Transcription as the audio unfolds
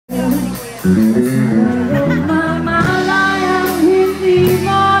Malayang hindi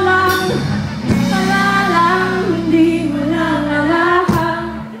mo lang malalang, hindi mo lang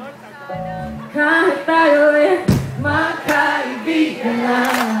alahan. Kahit tayo'y magkaibigan na,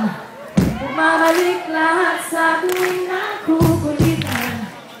 bumabalik lahat sa tuwing nakukulitan.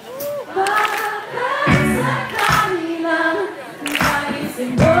 Bakit sa kanilang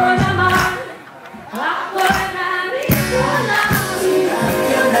naisin mo naman, ako'y narito lang.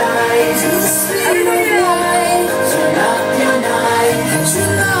 Turn up your night, put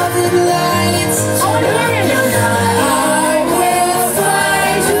your loving lights. Turn up your night, I will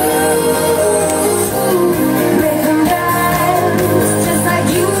find you. Rhythm dance, just like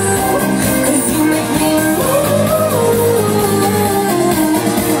you, 'cause you make me move.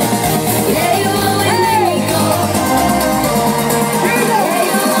 Yeah, you always make me go. Yeah,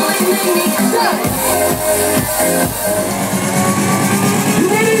 you always make me cry. You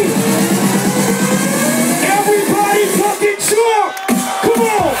ready? Everybody fucking jump! Come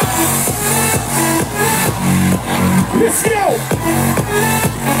on! Let's go!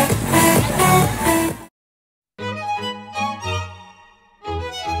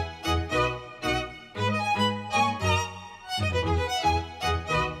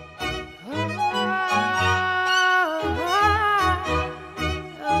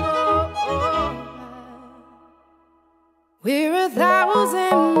 We're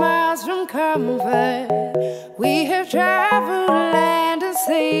 1,000 miles from comfort. We have traveled land and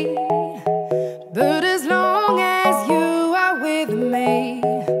sea, but as long as you are with me,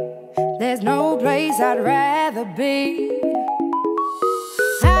 there's no place I'd rather be.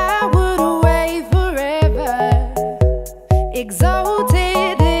 I would away forever,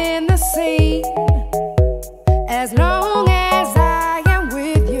 exalted in the sea. As long as I am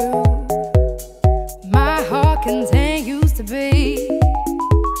with you, my heart continues to beat.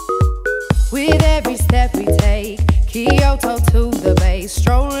 With every step we take, Kyoto to the bay,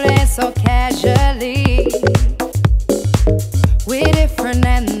 strolling so casually. We're different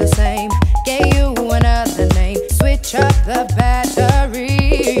and the same, gave you another name, switch up the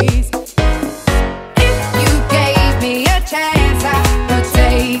batteries. If you gave me a chance, I would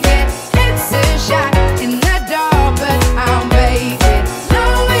take it. It's a shot in the dark, but I'll make it.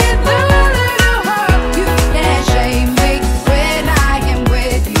 Knowing the little heart, you can't shame me. When I am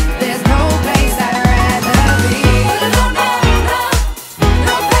with you, there's no place I'd rather be. No, no, no,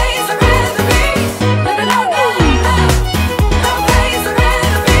 no place I'd rather be. No, no, no, no, no place I'd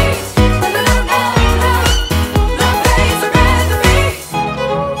rather be. No, no, no, no, no place I'd rather be.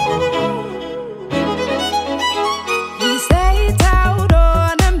 We set out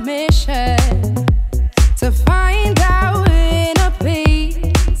on a mission to find our inner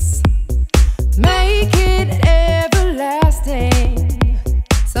peace, make it everlasting,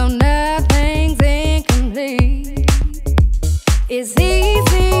 so nothing's incomplete. It's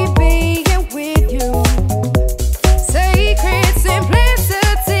easy being with you, sacred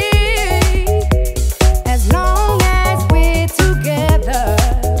simplicity. As long as we're together,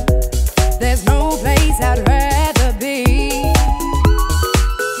 there's no place I'd rather be.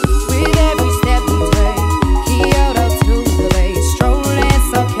 With every step we take, Kyoto to the bay, strolling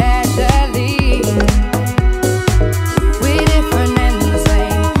so casually. We're different and the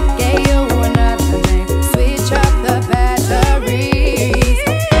same, gave you another name, switch up the batteries.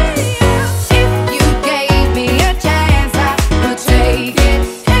 If you gave me a chance, I would take it.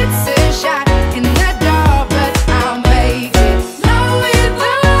 It's a shot in the dark, but I'll make it. Knowing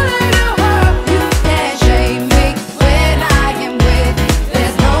the little heart, you can't shame me. When I am with you,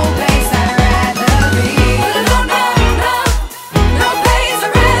 there's no place I'd rather be. No, no, no, no place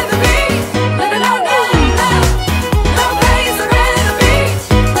I'd rather be. No, no, no, no, no place I'd rather be.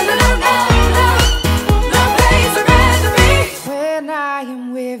 No, no, no, no, no place I'd rather be. When I am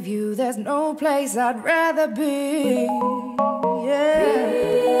with you, there's no place I'd rather be.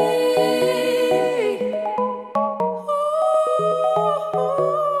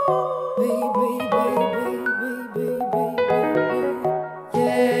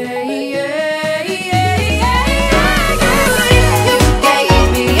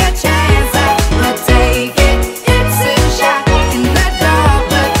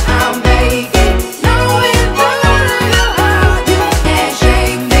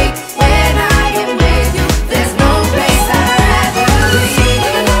 There's no place I'd rather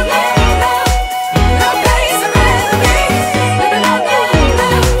be.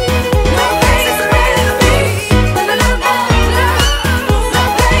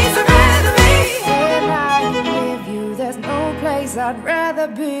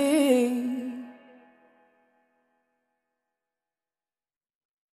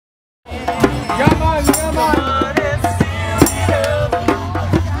 Yeah, man, yeah, man.